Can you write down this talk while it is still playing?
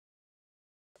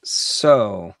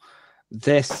So,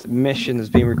 this mission has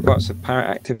been reports of pirate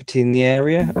activity in the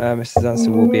area. Mr.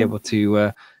 Zanson will be able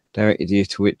to direct you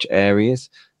to which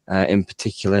areas in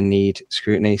particular need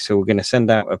scrutiny. So we're going to send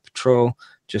out a patrol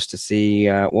just to see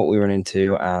what we run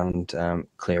into and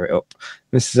clear it up.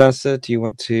 Mr. Zanson, do you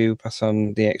want to pass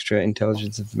on the extra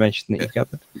intelligence information that you've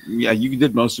gathered? Yeah, you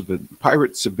did most of it.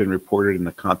 Pirates have been reported in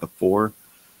Akantha 4.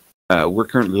 We're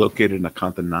currently located in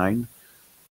Akantha 9.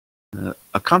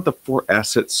 Akantha 4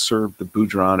 assets serve the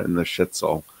Budran and the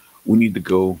Shetzal. We need to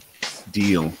go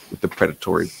deal with the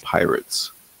predatory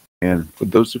pirates. And for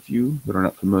those of you that are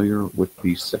not familiar with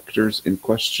the sectors in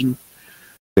question,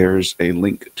 there's a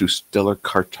link to stellar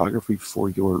cartography for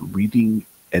your reading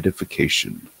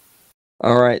edification.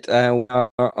 All right. We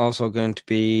are also going to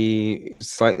be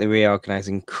slightly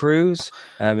reorganizing crews.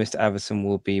 Mr. Everson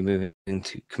will be moving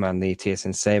to command the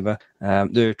TSN Saber.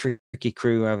 They're a tricky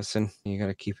crew, Everson. You got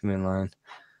to keep them in line.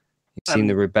 You've seen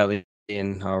the rebellion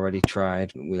already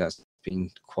tried. That's been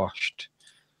quashed.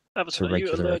 Everson, to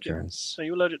regular occurrence. Are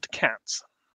you allergic to cats?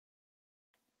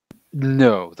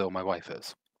 No, though my wife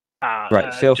is.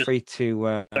 Right. Feel free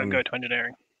to. Don't go to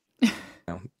engineering.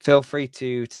 Feel free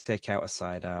to take out a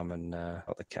sidearm and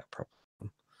help the cat problem.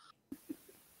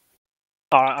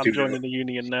 All right, I'm joining the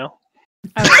union now.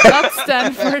 I will not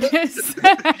stand for this.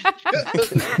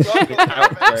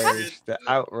 The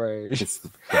outrage.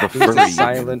 The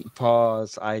silent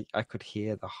pause. I could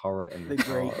hear the horror in the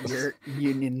great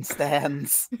union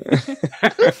stands.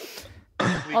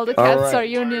 All the cats are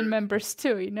union members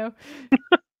too, you know.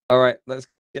 All right, let's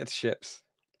get to ships.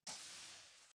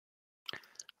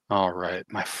 All right,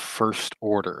 my first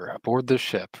order aboard the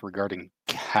ship regarding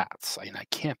cats. I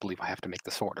can't believe I have to make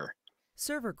this order.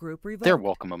 Server group revoked. They're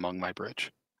welcome among my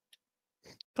bridge.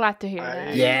 Glad to hear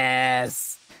that.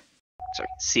 Yes.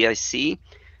 Sorry, CIC.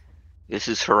 This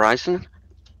is Horizon.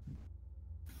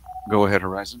 Go ahead,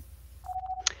 Horizon.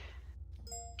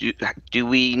 Do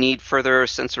we need further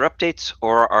sensor updates,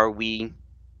 or are we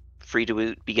free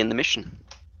to begin the mission?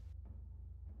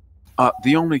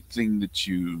 The only thing that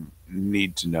you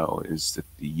need to know is that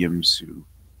the Yimsu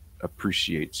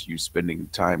appreciates you spending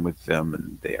time with them,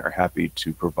 and they are happy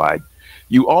to provide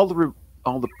you all the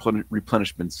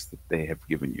replenishments that they have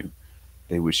given you.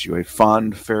 They wish you a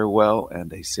fond farewell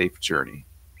and a safe journey.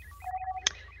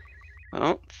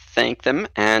 Well, thank them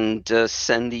and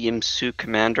send the Yimsu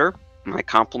commander my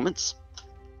compliments.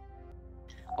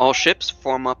 All ships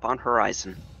form up on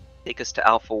Horizon. Take us to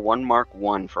Alpha 1 Mark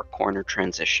 1 for corner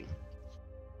transition.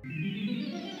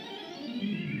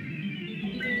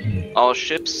 All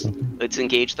ships, let's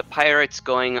engage the pirates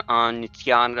going on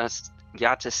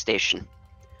Yata Station.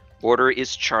 Order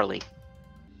is Charlie.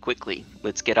 Quickly,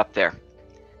 let's get up there.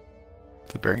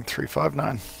 The bearing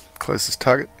 359. Closest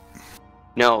target.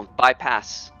 No,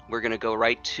 bypass. We're gonna go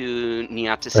right to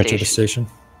Nyata Station. Right to the station.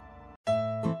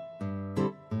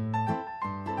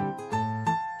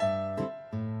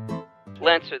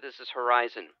 Lancer, this is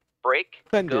Horizon. Break.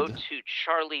 Splendid. Go to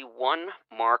Charlie 1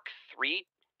 Mark 3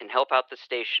 and help out the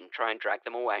station. Try and drag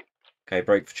them away. Okay,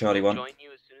 break for Charlie 1. Join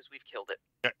you as soon as we've killed it.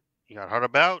 Okay. You got hard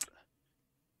about.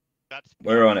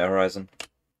 We're on it, Horizon.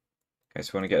 Okay,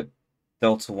 so we want to get a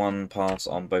Delta 1 pass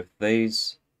on both of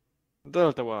these.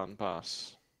 Delta 1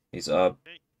 pass. These are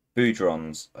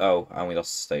Budrons. Oh, and we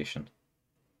lost the station.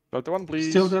 Delta 1,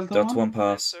 please. Still Delta 1? Delta 1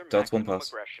 pass. Delta 1 pass.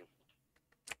 Aggression.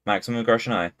 Maximum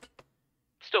aggression, aye.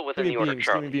 Still within the order,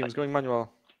 Charlie. Beams, going manual.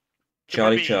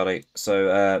 Charlie.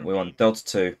 So we want Delta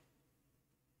 2.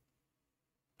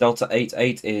 Delta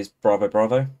 8 is Bravo.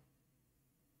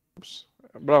 Oops.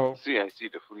 Bravo.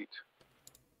 CIC to fleet.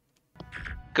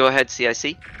 Go ahead,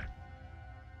 CIC.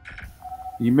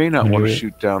 You may not want to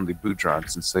shoot down the Budran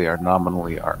since they are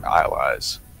nominally our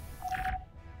allies.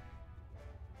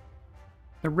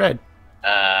 They're red.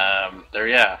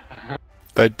 Yeah.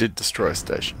 They did destroy a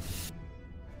station.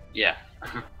 Yeah.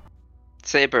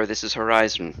 Saber, this is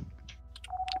Horizon.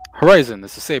 Horizon,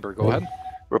 this is Saber. Go ahead.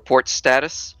 Report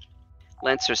status.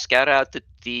 Lancer, scout out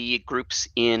the groups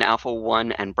in Alpha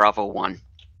 1 and Bravo 1.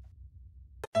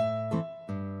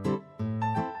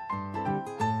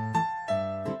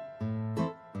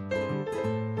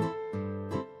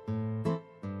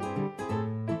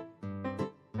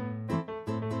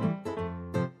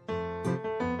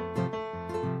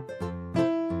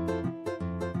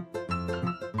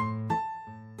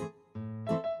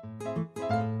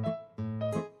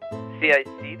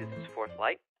 CIC, this is Fourth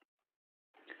Light.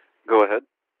 Go ahead.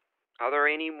 Are there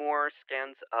any more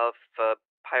scans of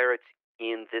pirates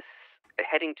in this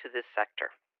heading to this sector,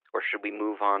 or should we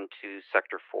move on to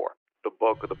Sector 4? The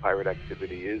bulk of the pirate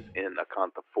activity is in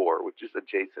Akantha 4, which is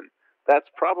adjacent. That's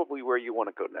probably where you want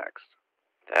to go next.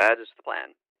 That is the plan.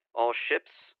 All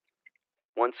ships,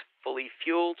 once fully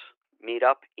fueled, meet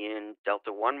up in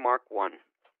Delta 1 Mark 1.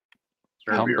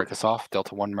 Helm, break us off.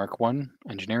 Delta 1 Mark 1.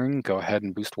 Engineering, go ahead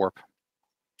and boost warp.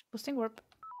 Boosting warp.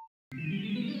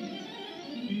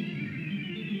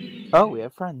 Oh, we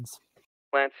have friends.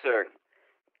 Lancer,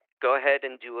 go ahead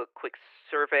and do a quick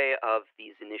survey of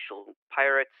these initial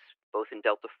pirates, both in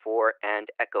Delta 4 and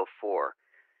Echo 4.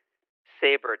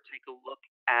 Saber, take a look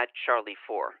at Charlie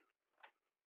 4.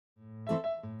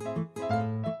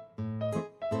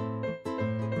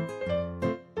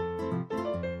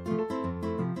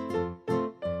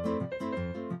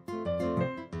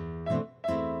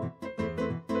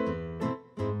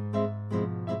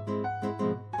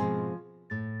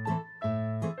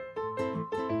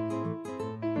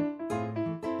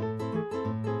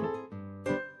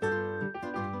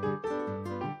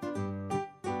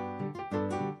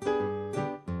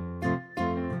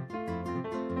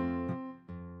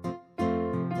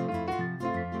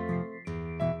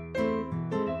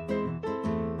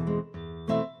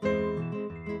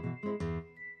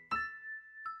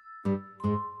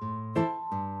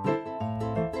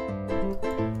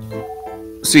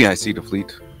 CIC to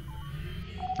fleet.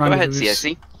 Go ahead, Rendezvous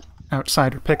CIC.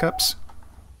 Outsider pickups.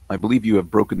 I believe you have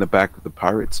broken the back of the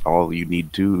pirates. All you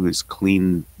need to do is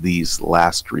clean these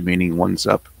last remaining ones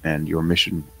up, and your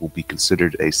mission will be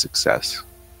considered a success.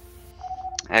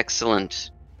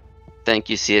 Excellent. Thank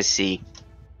you, CIC.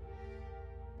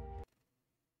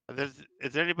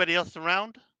 Is there anybody else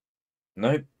around?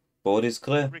 Nope. Board is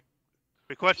clear.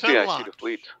 Request CIC unlocked. to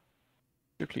fleet.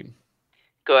 You're clean.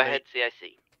 Go ahead,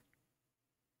 CIC.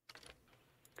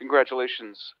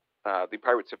 Congratulations. The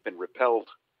pirates have been repelled.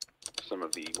 Some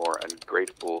of the more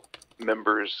ungrateful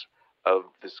members of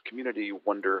this community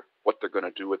wonder what they're going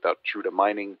to do without Truda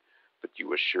mining, but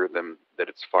you assure them that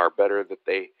it's far better that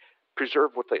they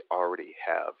preserve what they already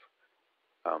have.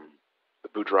 The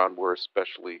Boudron were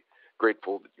especially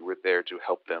grateful that you were there to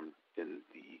help them in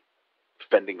the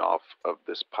fending off of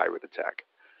this pirate attack.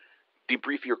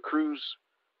 Debrief your crews.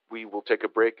 We will take a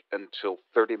break until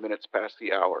 30 minutes past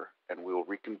the hour, and we will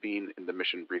reconvene in the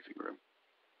mission briefing room.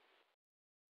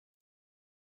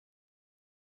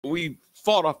 We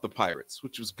fought off the pirates,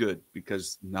 which was good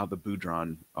because now the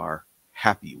Boudron are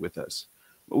happy with us.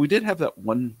 But we did have that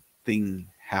one thing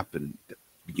happen at the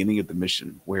beginning of the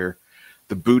mission where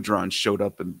the Boudron showed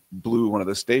up and blew one of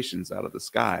the stations out of the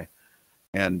sky.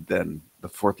 And then the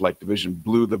 4th Light Division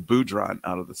blew the Boudron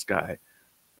out of the sky.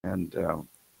 And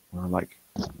we're like,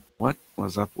 what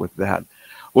was up with that?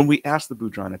 When we asked the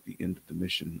Boudron at the end of the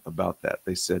mission about that,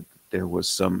 they said there was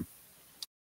some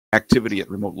activity at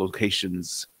remote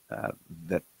locations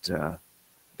that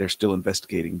they're still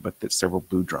investigating, but that several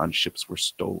Boudron ships were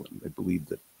stolen. They believe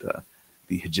that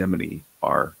the hegemony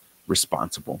are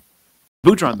responsible.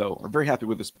 Boudron, though, are very happy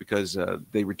with us because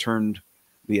they returned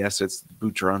the assets the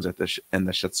Boutrons and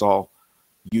the Chetzal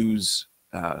use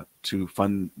to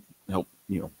fund, help,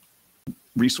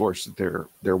 resource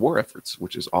their war efforts,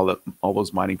 which is all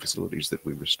those mining facilities that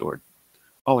we restored.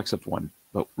 All except one,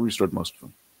 but we restored most of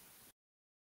them.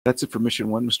 That's it for Mission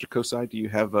 1. Mr. Kosai, do you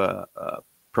have a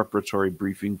preparatory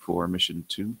briefing for Mission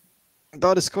 2?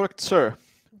 That is correct, sir.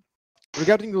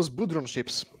 Regarding those Boudron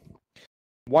ships,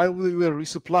 while we were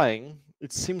resupplying,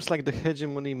 it seems like the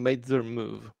hegemony made their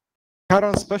move.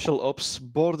 Skaarans Special Ops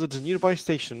boarded nearby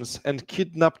stations and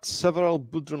kidnapped several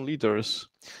Boudron leaders,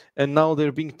 and now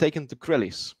they're being taken to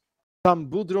Krelis. Some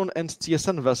Boudron and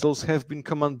TSN vessels have been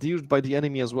commandeered by the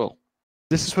enemy as well.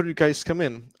 This is where you guys come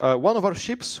in. One of our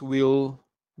ships will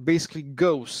basically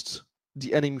ghost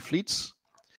the enemy fleets,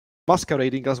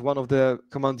 masquerading as one of the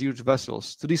commandeered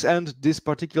vessels. To this end, this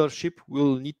particular ship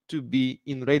will need to be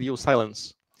in radio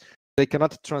silence. They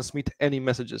cannot transmit any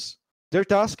messages. Their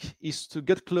task is to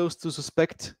get close to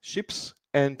suspect ships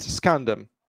and scan them.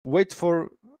 Wait for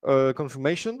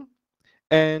confirmation,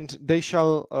 and they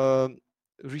shall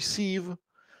receive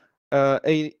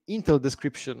a intel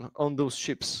description on those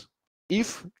ships.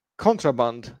 If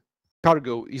contraband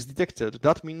cargo is detected,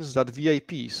 that means that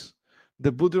VIPs,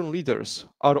 the Boudron leaders,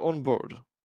 are on board.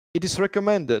 It is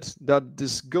recommended that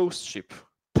this ghost ship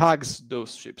tags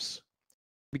those ships,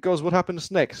 because what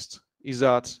happens next is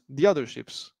that the other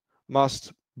ships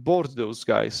must board those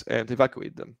guys and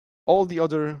evacuate them. All the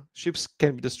other ships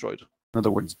can be destroyed. In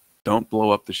other words, don't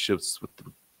blow up the ships with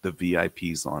the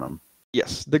VIPs on them.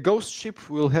 Yes, the ghost ship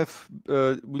will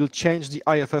change the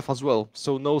IFF as well,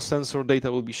 so no sensor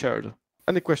data will be shared.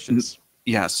 Any questions?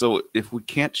 Yeah, so if we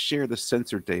can't share the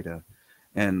sensor data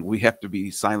and we have to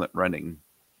be silent running,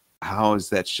 how is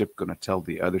that ship going to tell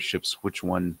the other ships which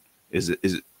one is it?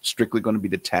 Is it strictly going to be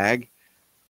the tag?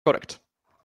 Correct.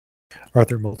 Are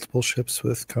there multiple ships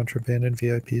with contraband and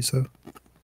VIPs, though?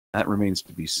 That remains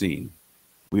to be seen.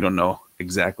 We don't know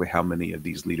exactly how many of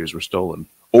these leaders were stolen,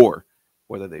 or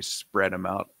whether they spread them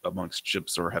out amongst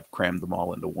ships or have crammed them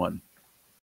all into one.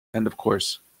 And of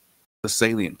course, the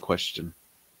salient question: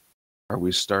 are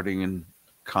we starting in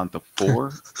Kanta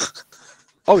 4?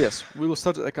 Oh yes, we will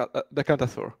start the Kanta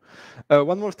 4.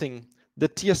 One more thing: the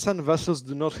TSN vessels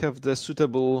do not have the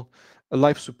suitable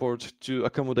life support to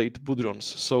accommodate Budrons,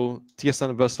 so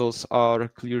TSN vessels are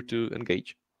clear to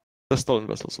engage. The stolen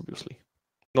vessels, obviously,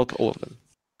 not all of them.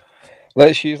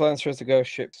 Let's use Lancers to go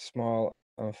ships small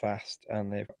and fast,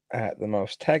 and they've at the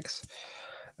most tags.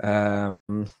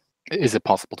 Is it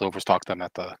possible to overstock them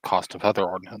at the cost of other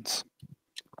ordnance?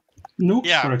 Nukes,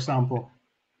 Yeah. for example.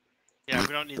 Yeah, we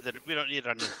don't need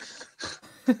our nukes.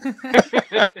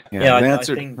 Yeah, I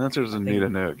Lancer think doesn't need a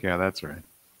nuke. Yeah, that's right.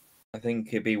 I think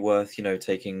it'd be worth,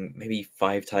 taking maybe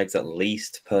 5 tags at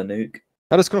least per nuke.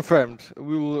 That is confirmed.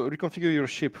 We will reconfigure your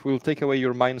ship. We will take away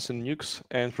your mines and nukes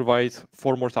and provide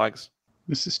 4 more tags.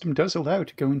 The system does allow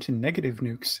to go into negative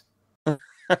nukes. That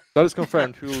is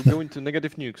confirmed. We will go into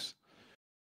negative nukes.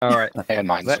 All right, And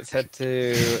mines. let's head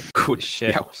to ships.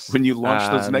 Yeah, when you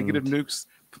launch those negative nukes,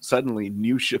 suddenly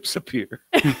new ships appear.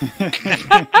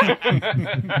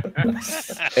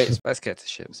 Let's get to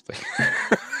ships,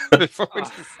 before we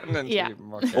descend into Yeah. even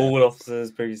more. All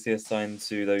officers previously assigned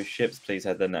to those ships, please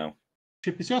head there now.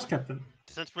 Ship is yours, Captain.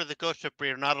 Since we're the ghost ship,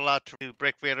 we're not allowed to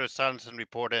break radar silence and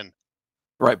report in.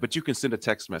 Right, but you can send a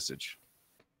text message.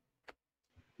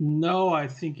 No, I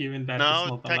think even that is No,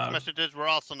 not text allowed. messages we're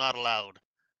also not allowed.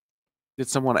 Did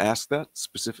someone ask that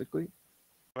specifically?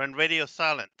 We're in radio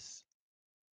silence.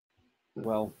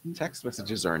 Well, text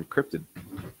messages are encrypted.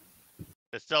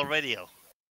 It's still radio.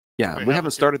 Yeah, Wait, we how haven't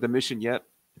about started the mission yet.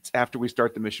 It's after we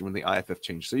start the mission when the IFF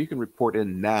change. So you can report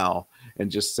in now and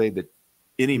just say that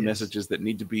any messages that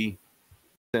need to be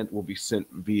sent will be sent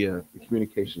via the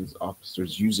communications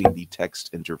officers using the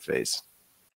text interface.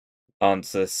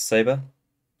 Answer Saber.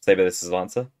 Saber, this is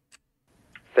Lancer.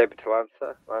 Saber to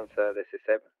answer. Answer, this is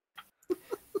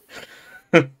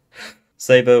Saber.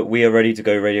 Saber, we are ready to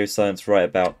go radio silence right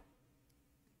about.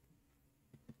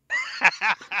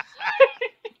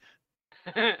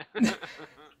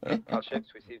 Our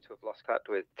ships, we seem to have lost contact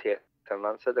with TSN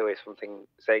Lancer. There was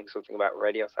saying something about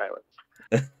radio silence.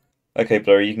 Okay,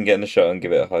 Blurry, you can get in the shot and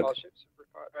give it a hug. All ships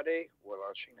are ready. We're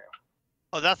launching now.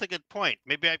 Oh, that's a good point.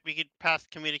 Maybe we could pass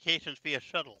communications via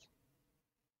shuttle.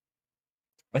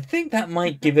 I think that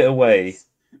might give it away.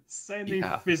 Sending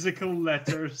physical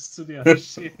letters to the other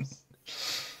ships.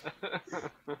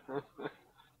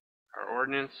 Our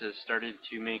ordnance has started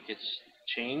to make its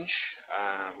change.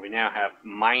 We now have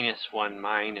 -1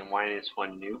 mine and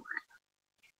 -1 nuke.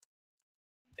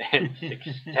 And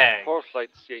 6 tags. 4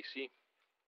 flight CAC.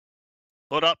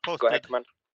 Hold up, posted. Go ahead, command.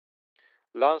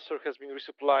 Lancer has been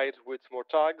resupplied with more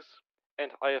tags, and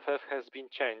IFF has been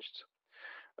changed.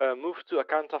 Move to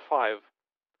Akanta 5.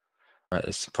 Right,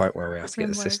 this is the point where we have to get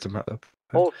the Rimward. system up.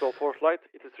 Also, for flight,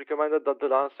 it is recommended that the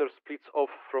Lancer splits off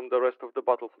from the rest of the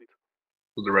battle fleet.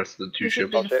 So the rest of the 2 This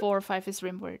should ships. be 4 or 5 is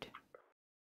Rimward.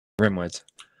 Rimwards.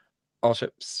 All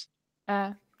ships.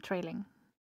 Trailing.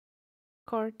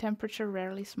 Core temperature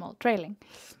rarely small. Trailing.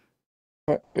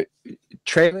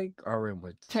 Trailing or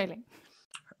Rimwards? Trailing.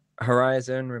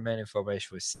 Horizon, remaining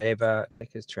formation with Saber. I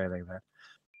think it's trailing there.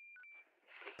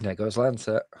 There goes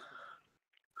Lancer.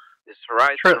 This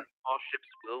horizon, all ships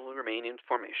will remain in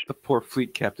formation. The poor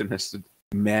fleet captain has to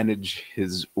manage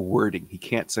his wording. He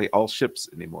can't say all ships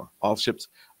anymore. All ships.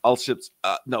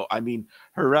 No, I mean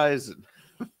horizon.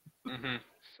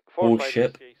 All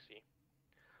ship.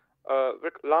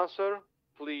 Lancer,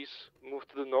 please move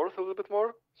to the north a little bit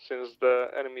more, since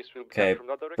the enemies will be Okay, from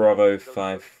that direction. Bravo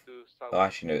 5. Oh,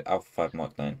 actually, no, Alpha 5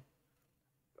 Mark 9.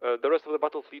 The rest of the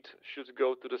battle fleet should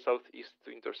go to the southeast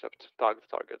to intercept tagged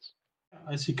targets.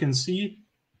 As you can see,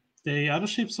 the other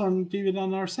ships aren't even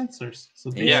on our sensors, so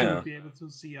they Yeah. shouldn't be able to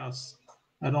see us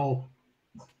at all.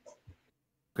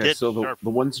 Okay, so the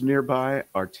ones nearby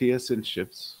are TSN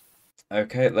ships.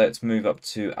 Okay, let's move up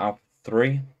to Alpha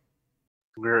 3.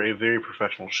 We're a very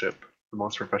professional ship. The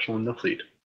most professional in the fleet.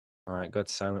 Alright, go to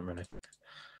silent running.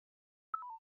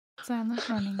 Silent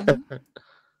running.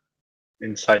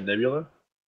 Inside Nebula?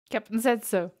 Captain said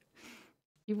so.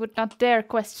 You would not dare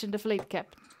question the fleet,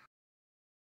 Captain.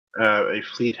 A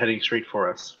fleet heading straight for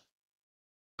us.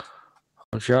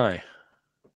 Oh, shy.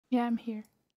 Yeah, I'm here.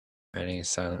 Ready,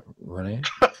 silent running.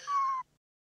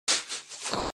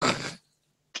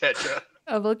 Tetra.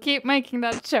 I will keep making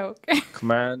that joke.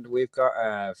 Command, we've got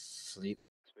a fleet.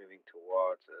 It's moving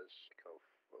towards us.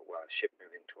 Ship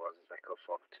moving towards us. Echo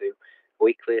Fox 2. Are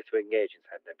we clear to engage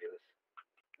inside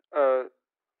nebulas?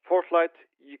 For flight,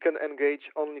 you can engage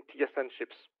only TSN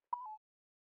ships.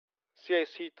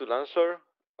 CIC to Lancer,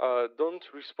 don't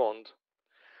respond.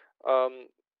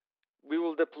 We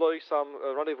will deploy some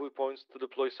rendezvous points to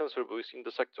deploy sensor buoys in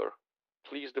the sector.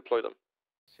 Please deploy them.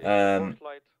 For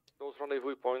flight, those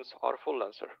rendezvous points are full,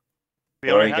 Lancer.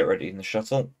 Laurie, get ready in the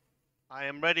shuttle. I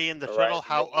am ready in the Horizon,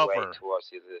 shuttle, make your way however. towards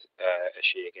the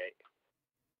Ashia gate.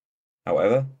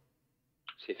 However,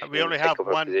 See if you We can only take have up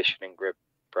a one. position in grid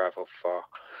Bravo 4.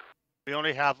 We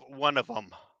only have one of them.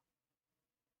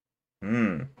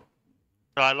 hmm.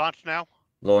 Shall I launch now?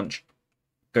 Launch.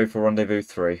 Go for rendezvous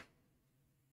 3.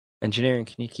 Engineering,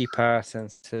 can you keep our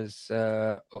sensors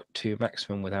up to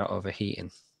maximum without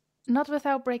overheating? Not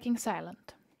without breaking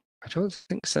silent. I don't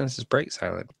think sensors break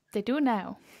silent. They do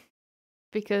now.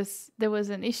 Because there was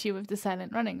an issue with the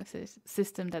silent running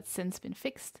system that's since been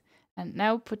fixed. And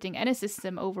now putting any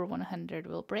system over 100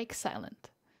 will break silent.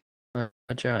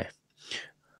 Joy.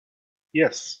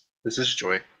 Yes, this is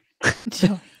Joy.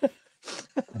 Joy.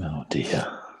 Oh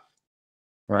dear.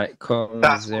 Right, call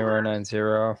Fast 090.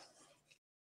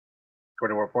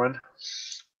 20 warp 1.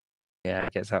 Yeah,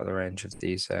 it gets out of the range of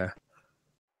these.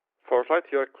 For flight,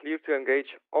 you are clear to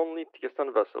engage only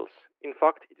TSN vessels. In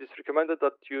fact, it is recommended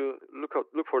that you look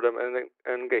for them and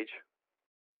engage.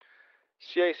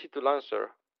 CIC to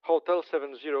Lancer. Hotel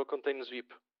 70 contains VIP.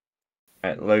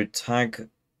 Right, load tag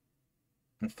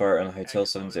and fire on Hotel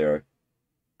 70.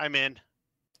 I'm in.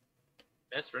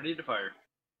 That's ready to fire.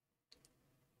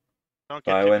 Don't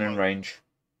get Bio too in close. range.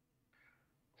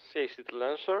 CIC to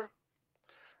Lancer.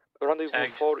 Rendezvous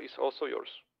Tag. 4 is also yours.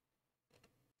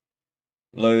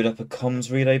 Load up a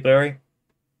comms relay, Barry.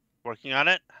 Working on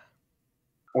it.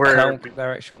 Count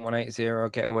direction 180.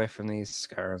 Get away from these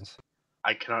Skaarans.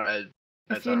 I cannot add.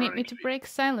 If you need me to break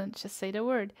silent, just say the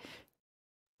word.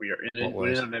 We are What in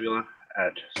word? a nebula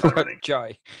at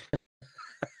Joy.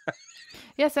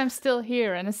 Yes, I'm still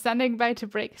here and standing by to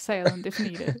break silent if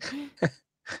needed.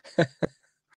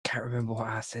 Can't remember what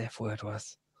our safe word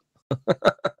was.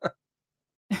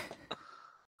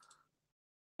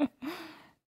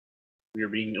 We are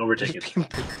being overtaken.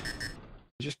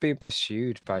 Just being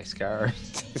pursued by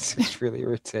Skaarans. It's just really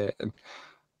irritating.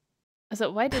 So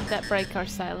why did that break our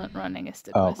silent running is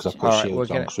the Oh, because I question. put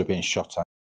shields on because we're being shot at.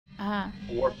 Ah.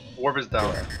 Warp is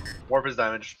down. Warp is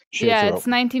damaged. Shields Yeah, are it's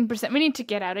 19%. We need to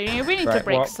get out of here. We need to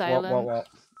break silent. What?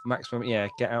 Maximum, yeah,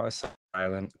 get out of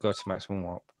silent. Go to maximum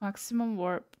warp. Maximum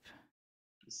warp.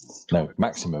 No,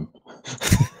 maximum.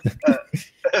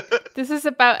 This is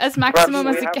about as maximum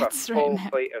as We it have gets a right full now.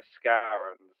 fleet of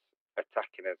Skaarans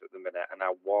attacking us at the minute, and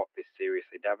our warp is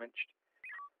seriously damaged.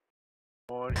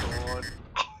 On.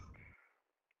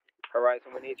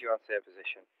 Horizon, we need you on safe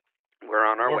position. We're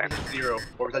on our way. Warp is at 0.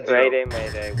 Warp is at 0.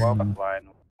 Mayday, warp offline.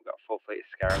 We've got a full fleet of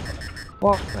Skaarans on it.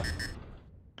 What?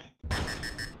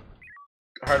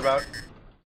 Hard about.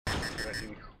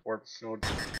 Connecting warp nodes.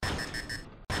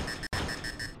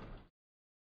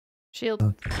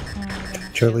 Shield.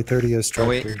 Charlie 30 is Are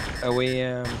we?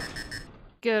 tractor.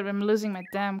 Good, I'm losing my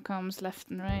damn comms left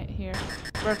and right here.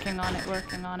 Working on it.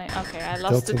 Okay, I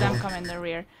lost the damn comm in the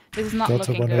rear. This is not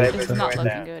Delta looking 1 good. eight This is not tractor.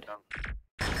 looking good.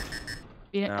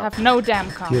 We have no damn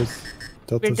comms. Yes.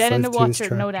 Delta We're dead in the 52 is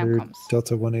water, no damn tractor. comms.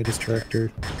 Delta 18 is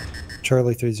tractor.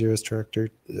 Charlie 30 is tractor.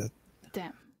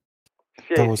 Damn.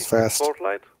 That was fast. For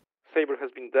flight, Saber has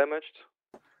been damaged,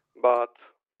 but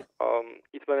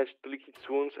it managed to lick its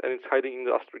wounds and it's hiding in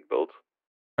the asteroid belt.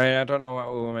 I don't know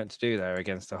what we were meant to do there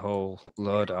against a whole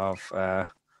load of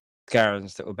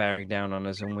Skaarans that were bearing down on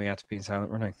us, and we had to be in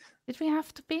silent running. Did we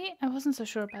have to be? I wasn't so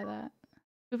sure about that.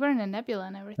 We were in a nebula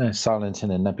and everything. No, silent in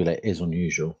a nebula is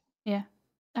unusual. Yeah.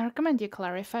 I recommend you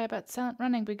clarify about silent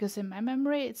running because in my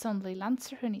memory it's only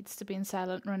Lancer who needs to be in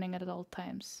silent running at all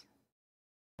times.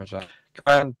 Roger.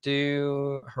 And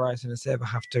do Horizon and Saber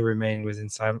have to remain within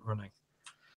silent running?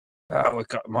 Oh, we've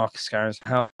got Marcus Skaarans.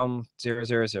 Helm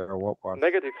 000 warp 1.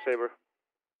 Negative, Saber.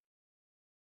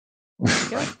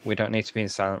 We don't need to be in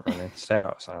silent running. Stay out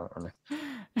of silent running.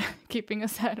 Keeping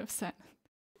us out of silent.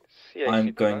 CIC I'm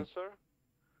to going- Lancer,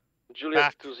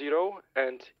 Juliet 20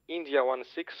 and India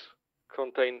 16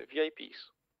 contain VIPs.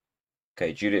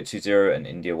 Okay, Juliet 20 and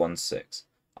India 16.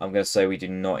 I'm going to say we do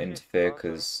not interfere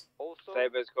because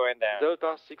Saber's going down.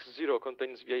 Delta 60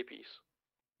 contains VIPs.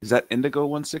 Is that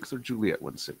Indigo 16 or Juliet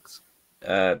 16?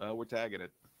 We're tagging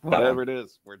it. Whatever it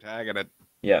is, we're tagging it.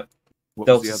 Yeah. What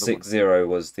was Delta the other 60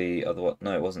 was the other one.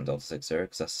 No, it wasn't Delta 60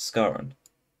 because that's a Skaaran.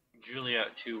 Juliet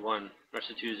 2-1,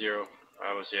 Russia 2-0.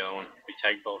 I was the other one. We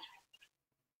tagged both.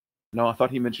 No, I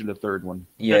thought he mentioned a third one.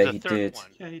 Yeah, he did.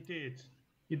 Yeah, he did.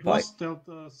 It Like- was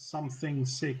Delta something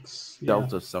 6. Yeah.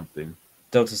 Delta something.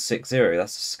 Delta 60.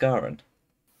 That's a Skaaran.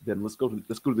 Then let's go to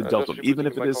the Delta. Even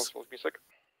if it is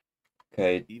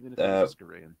Okay. even if it is a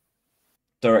Skaarans.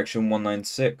 Direction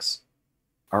 196.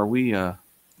 Are we have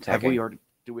Tagging. we already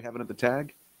do we have it at the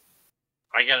tag?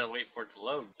 I gotta wait for it to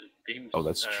load. The beams, Oh,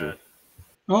 that's true.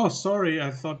 Oh, sorry. I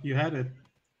thought you had it.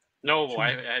 No,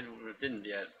 I didn't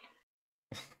yet.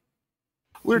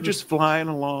 We're just flying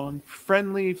along.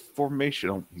 Friendly formation.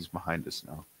 Oh, he's behind us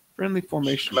now. Friendly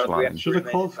formation flying. Should have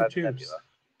called for tubes.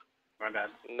 My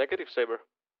bad. Negative, Saber.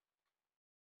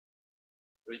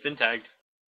 He's been tagged.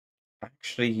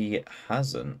 Actually, he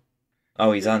hasn't.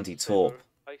 Oh, he's anti-torp.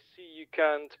 I see you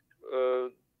can't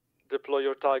deploy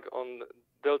your tag on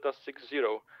Delta 60.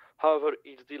 However,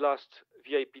 it's the last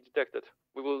VIP detected.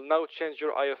 We will now change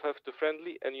your IFF to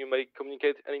friendly, and you may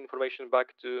communicate any information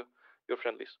back to your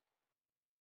friendlies.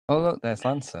 Oh, look, there's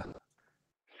Lancer.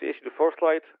 CAC to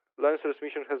Forthlight, Lancer's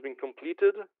mission has been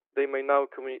completed. They may now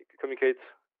communicate,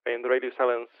 and the radio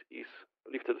silence is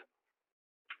lifted.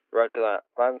 Roger that.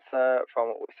 Lancer, from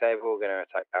what we say, we're going to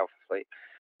attack Alpha Fleet.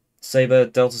 Saber,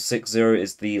 Delta 60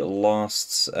 is the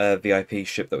last VIP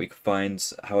ship that we can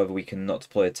find. However, we cannot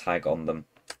deploy a tag on them.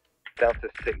 Delta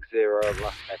 60,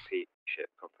 last VIP ship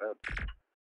confirmed.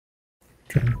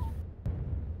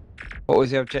 What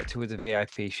was the objective with the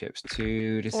VIP ships?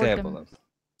 To disable them.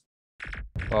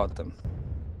 Board them.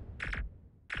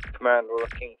 Command, we're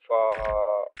looking for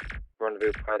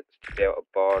rendezvous points to be able to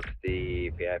board the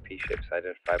VIP ships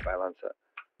identified by Lancer.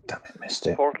 Damn it, missed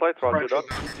it. Forthlight, roger that.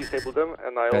 Disable them,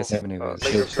 and I'll Guys, have maneuvers.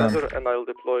 make a surrender, and I'll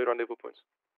deploy rendezvous points.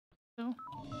 So,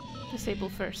 disable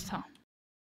first, huh?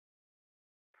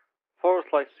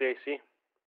 Forthlight CAC.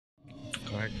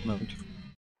 Correct mode.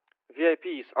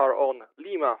 VIPs are on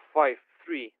Lima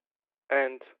 53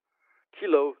 and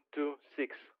Kilo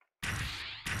 26.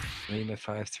 Lima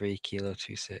 53, Kilo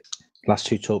 26. Last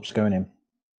two torps going in.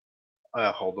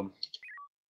 Hold them.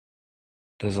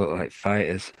 Does look like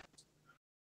fighters.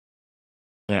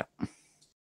 Yeah.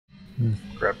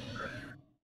 Grab.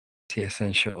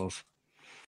 TSN shuttles.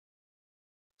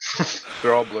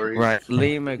 They're all blurry. Right,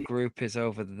 Lima group is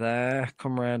over there.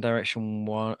 Come around direction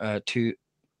 190.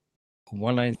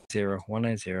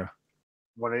 190.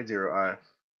 180, aye.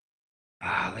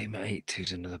 Ah, Lima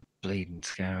 82's another bleeding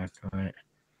Skaaran. Right.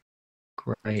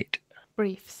 Great.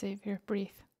 Brief, Savior,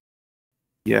 brief.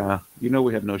 Yeah, you know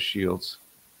we have no shields.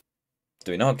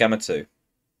 Do we not? Gamma 2.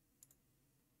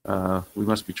 We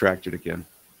must be tractored again.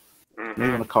 May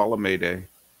want to call a mayday.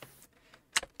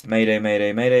 Mayday,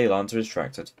 mayday, mayday. Lancer is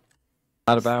tracted.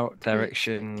 At about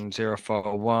direction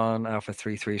 041, Alpha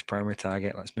 33's primary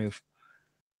target. Let's move.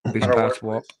 Boosting power to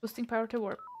warp. Boosting power to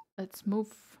warp. Let's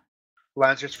move.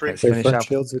 Lancer's free. Let's finish front Alpha.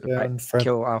 shields are down, front.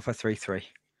 Kill Alpha 33.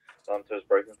 Lancer's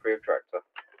broken free of tractor.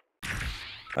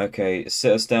 Okay,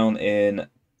 sit us down in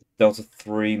Delta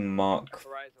 3 Mark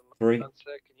 3. Lancer,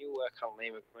 can you work on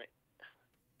Lima for me?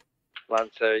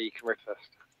 Lancer, you can riff first.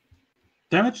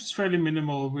 Damage is fairly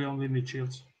minimal. We only need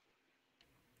shields.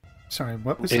 Sorry,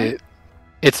 what was that?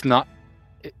 It's not.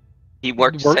 He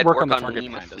worked. Work said on work the on target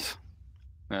Lima behind us.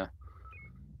 fleet. Yeah.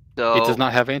 So It does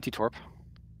not have anti-torp.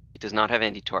 It does not have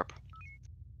anti-torp.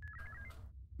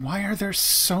 Why are there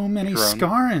so many Drone. It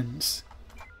Skaarans?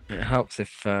 helps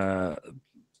if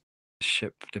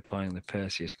ship deploying the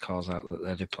Perseus calls out that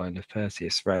they're deploying the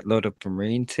Perseus. Right, load up a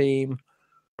Marine team.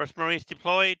 First Marines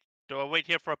deployed. Do I wait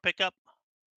here for a pickup?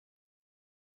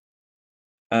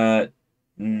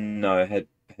 No, head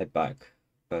back,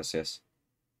 Perseus.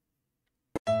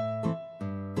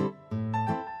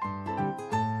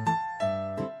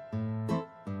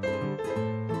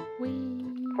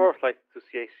 Forthlight to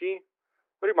CAC.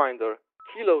 Reminder,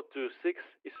 Kilo 26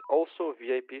 is also a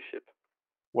VIP ship.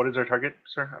 What is our target,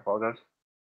 sir? I apologize.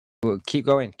 Well, keep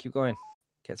going, keep going.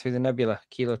 Get through the nebula.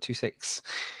 Kilo 26.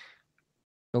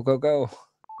 Go, go, go.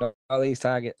 Not all these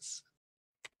targets.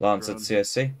 Lance at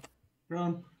CSC.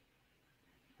 Run.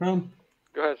 Go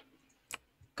ahead.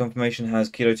 Confirmation has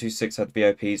Kilo 26 had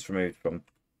VIPs removed from.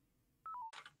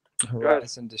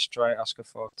 Horizon, destroy Oscar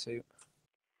 42.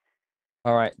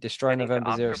 Alright, destroy November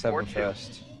Oscar 07 42.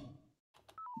 first.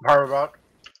 Power about.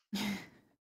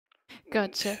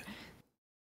 Gotcha.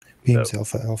 Beams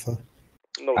Alpha Alpha.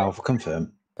 No. Alpha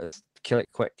confirm. Let's kill it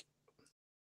quick.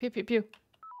 Pew pew pew.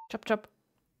 Chop chop.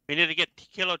 We need to get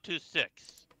Kilo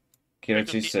 26. Kilo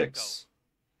Echo, 26.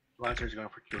 Lancer's going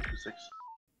for Kilo 26.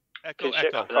 Echo, Can you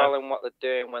echo. calling what they're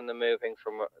doing when they're moving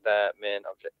from their main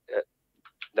object,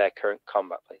 their current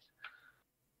combat, please?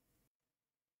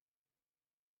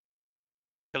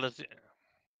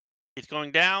 He's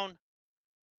going down,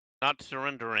 not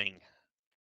surrendering.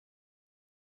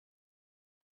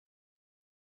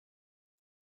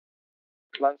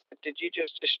 Lance, did you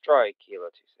just destroy Kilo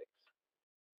 26?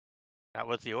 That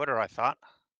was the order, I thought.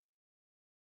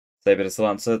 Saber to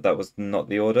Lancer, that was not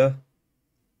the order.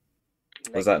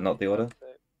 Was that not the order?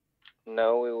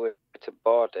 No, we were to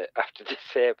board it after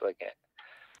disabling it.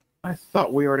 I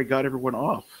thought we already got everyone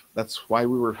off. That's why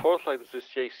we were. Fourth line, this is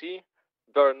CAC.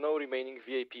 There are no remaining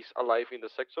VIPs alive in the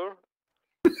sector.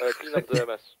 Clean up the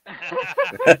MS.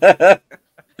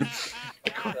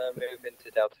 Move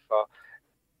into Delta 4.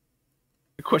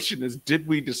 The question is, did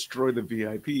we destroy the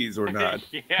VIPs or not?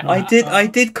 Yeah. I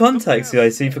did contact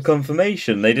CIC for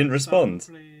confirmation. They didn't respond.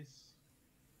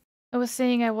 I was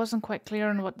saying I wasn't quite clear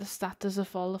on what the status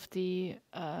of all of the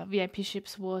VIP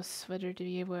ships was, whether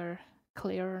they were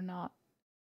clear or not.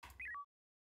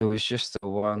 It was just the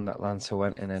one that Lancer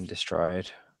went in and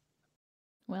destroyed.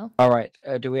 Well. All right.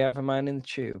 Do we have a man in the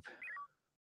tube?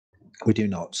 We do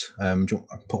not. Do you want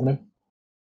to put one in?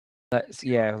 Let's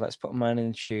put a man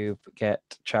in the tube. Get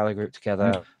Charlie Group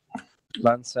together.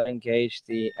 Lancer, engage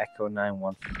the Echo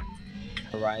 9-1.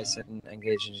 Horizon,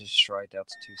 engage and destroy Delta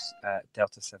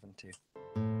 7-2.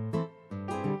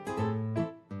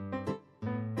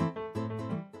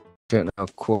 Don't know.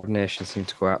 Coordination seemed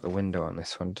to go out the window on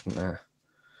this one, didn't it?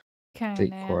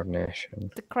 Deep coordination.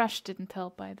 The crash didn't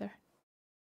help either.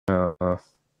 No.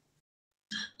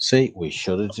 See, we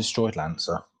should have destroyed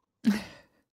Lancer.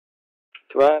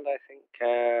 Command, I think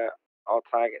all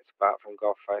targets apart from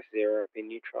Golf 50 have been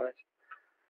neutralized.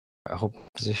 Hold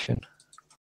position.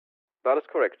 That is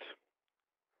correct.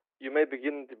 You may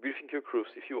begin debriefing your crews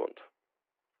if you want.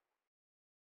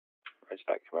 Roger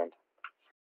that, Command.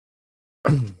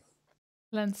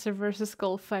 Lancer versus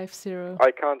Golf 50.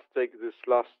 I can't take this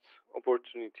last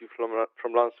opportunity from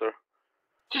Lancer.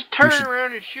 Just turn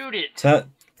around and shoot it.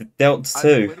 Delta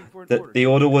 2. The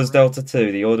order was Delta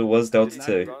 2. The order was Delta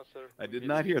 2. I did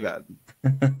not hear that.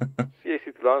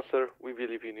 CIC to Lancer, we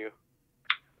believe in you.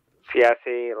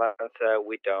 CIC, Lancer,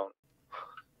 we don't.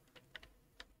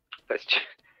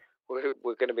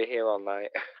 We're going to be here all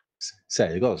night. So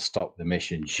you've got to stop the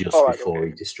mission just before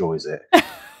he destroys it.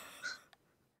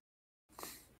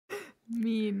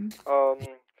 Mean.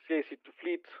 CIC to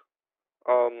Fleet.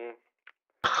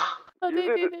 They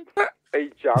did it. A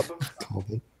jab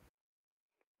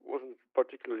wasn't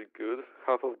particularly good.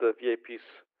 Half of the VIPs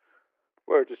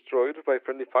were destroyed by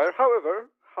friendly fire. However,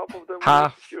 half of them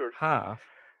were secured. Half?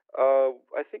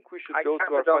 I think we should go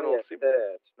to our final sim.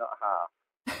 Third, not half.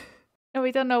 No,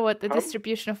 we don't know what the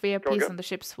distribution of VIPs on the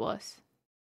ships was.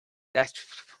 That's...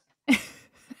 In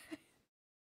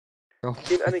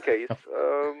any case,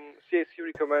 CAC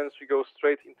recommends we go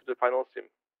straight into the final sim.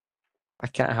 I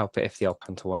can't help it if they all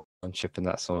come to one ship and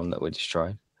that's the one that we're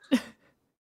destroying.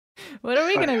 What are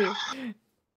we gonna do?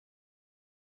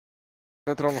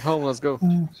 Let's run home, let's go.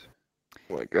 Oh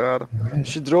my god.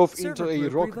 She drove into a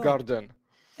rock garden.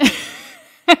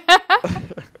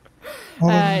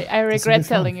 I regret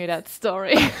telling you that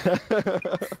story.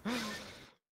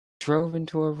 Drove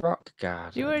into a rock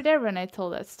garden? You were there when I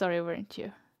told that story, weren't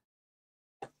you?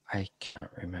 I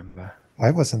can't remember.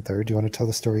 I wasn't there. Do you want to tell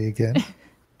the story again?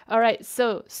 Alright,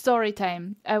 so story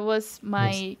time. I was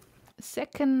my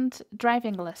second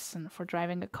driving lesson for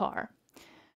driving a car.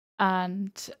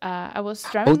 And I was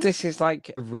driving... Oh, this is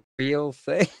like a real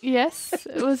thing? Yes,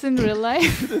 it was in real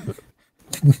life.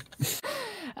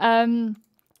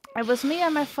 It was me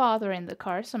and my father in the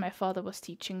car, so my father was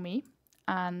teaching me.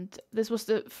 And this was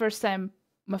the first time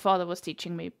my father was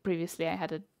teaching me. Previously, I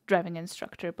had a driving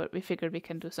instructor, but we figured we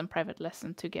can do some private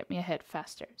lesson to get me ahead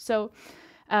faster. So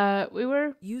we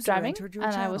were driving,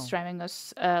 and I was driving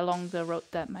us along the road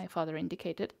that my father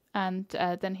indicated. And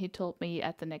then he told me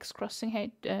at the next crossing,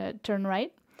 hey, turn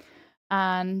right.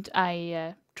 And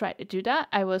I tried to do that.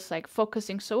 I was like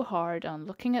focusing so hard on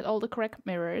looking at all the correct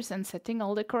mirrors and setting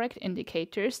all the correct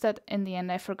indicators that in the end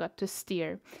I forgot to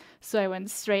steer. So I went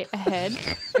straight ahead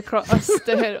across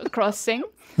the crossing.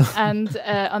 And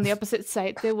on the opposite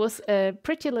side, there was a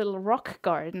pretty little rock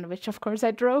garden, which of course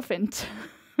I drove into.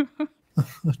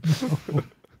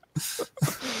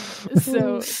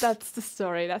 So that's the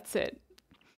story. That's it.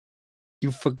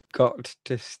 You forgot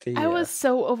to steer. I was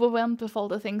so overwhelmed with all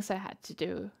the things I had to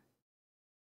do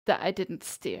that I didn't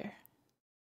steer.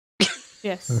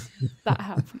 Yes, that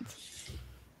happened.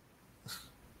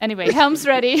 Anyway, helm's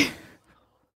ready.